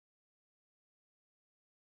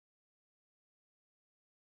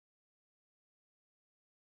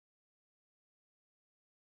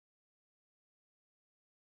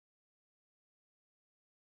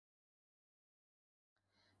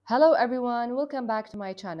Hello everyone, welcome back to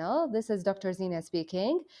my channel. This is Dr. Zina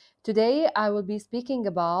speaking. Today I will be speaking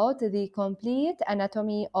about the complete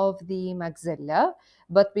anatomy of the maxilla.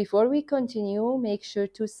 But before we continue, make sure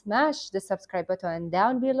to smash the subscribe button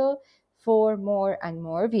down below for more and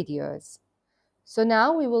more videos. So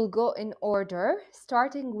now we will go in order,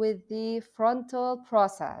 starting with the frontal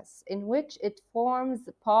process, in which it forms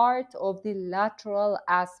part of the lateral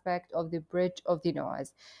aspect of the bridge of the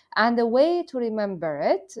nose. And the way to remember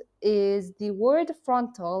it is the word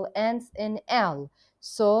frontal ends in L,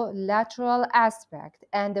 so lateral aspect,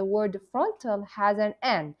 and the word frontal has an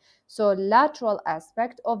N, so lateral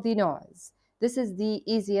aspect of the nose. This is the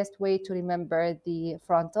easiest way to remember the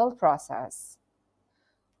frontal process.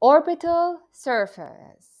 Orbital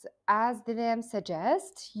surface. As the name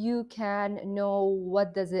suggests, you can know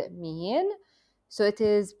what does it mean. So it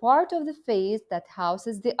is part of the face that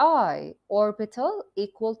houses the eye. Orbital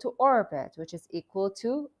equal to orbit, which is equal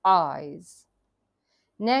to eyes.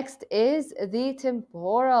 Next is the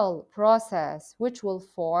temporal process, which will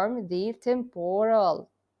form the temporal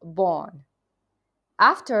bone.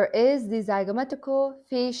 After is the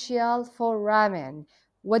zygomaticofacial foramen.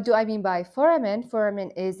 What do I mean by foramen?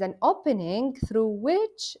 Foramen is an opening through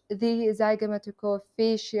which the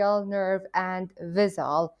zygomaticofacial nerve and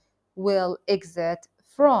vessel will exit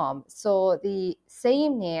from. So the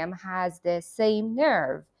same name has the same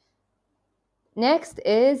nerve. Next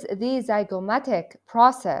is the zygomatic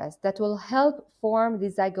process that will help form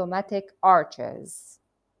the zygomatic arches.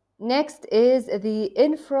 Next is the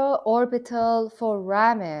infra-orbital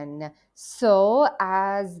foramen. So,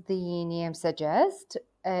 as the name suggests,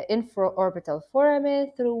 infra-orbital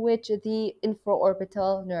foramen through which the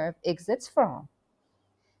infra-orbital nerve exits from.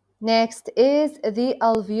 Next is the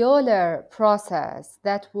alveolar process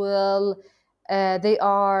that will, they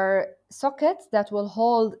are sockets that will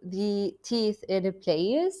hold the teeth in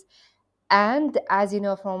place. And as you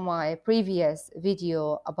know from my previous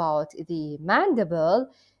video about the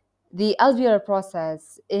mandible, the alveolar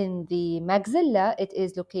process in the maxilla, it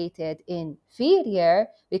is located inferior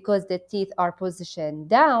because the teeth are positioned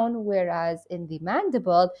down, whereas in the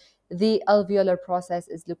mandible, the alveolar process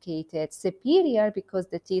is located superior because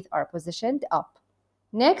the teeth are positioned up.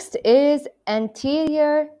 Next is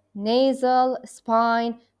anterior nasal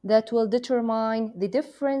spine that will determine the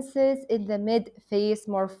differences in the mid-face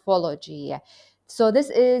morphology. So this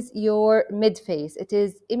is your mid-face. It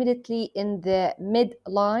is immediately in the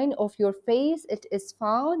midline of your face. It is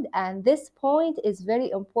found, and this point is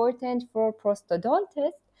very important for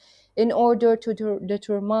prosthodontists in order to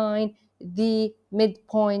determine the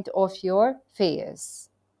midpoint of your face.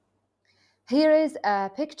 Here is a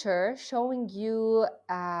picture showing you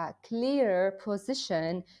a clearer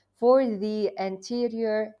position for the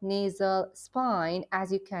anterior nasal spine.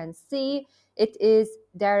 As you can see, it is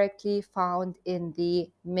directly found in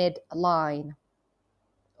the midline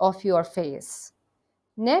of your face.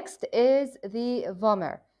 Next is the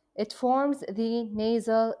vomer. It forms the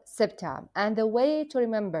nasal septum, and the way to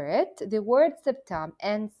remember it, the word septum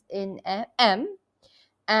ends in M,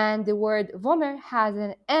 and the word vomer has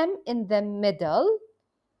an M in the middle.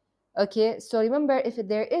 Okay, so remember, if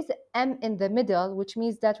there is M in the middle, which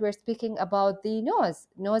means that we're speaking about the nose.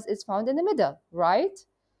 Nose is found in the middle, right?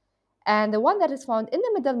 And the one that is found in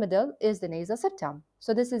the middle is the nasal septum.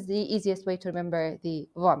 So this is the easiest way to remember the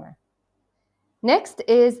vomer. Next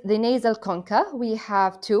is the nasal concha. We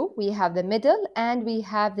have two. We have the middle and we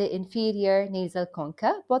have the inferior nasal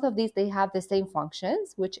concha. Both of these, they have the same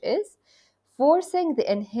functions, which is forcing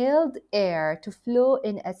the inhaled air to flow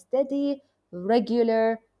in a steady,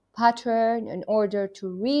 regular pattern in order to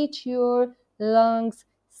reach your lungs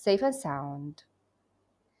safe and sound.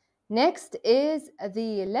 Next is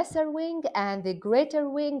the lesser wing and the greater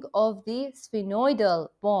wing of the sphenoidal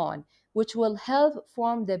bone, which will help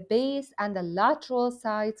form the base and the lateral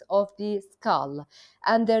sides of the skull.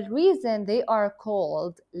 And the reason they are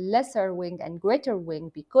called lesser wing and greater wing,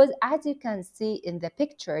 because as you can see in the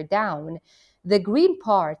picture down, the green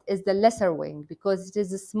part is the lesser wing because it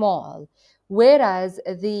is small, whereas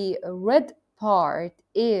the red part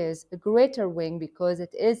is a greater wing because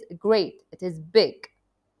it is great, it is big.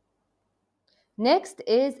 Next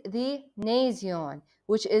is the nasion,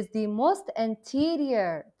 which is the most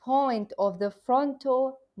anterior point of the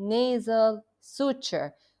frontonasal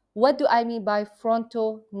suture. What do I mean by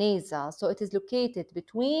frontonasal? So it is located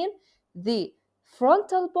between the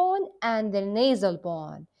frontal bone and the nasal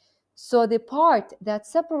bone. So the part that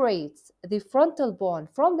separates the frontal bone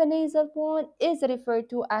from the nasal bone is referred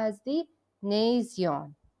to as the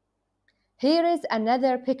nasion. Here is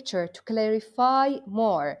another picture to clarify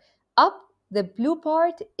more. Up, the blue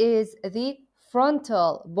part is the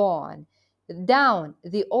frontal bone. Down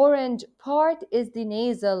the orange part is the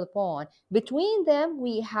nasal bone. Between them,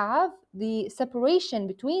 we have the separation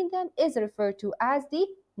between them is referred to as the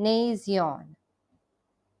nasion.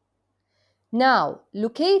 Now,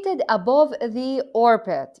 located above the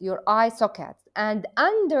orbit, your eye socket, and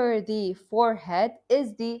under the forehead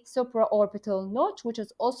is the supraorbital notch, which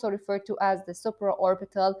is also referred to as the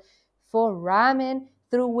supraorbital foramen,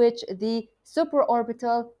 through which the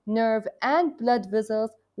supraorbital nerve and blood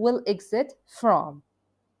vessels will exit from.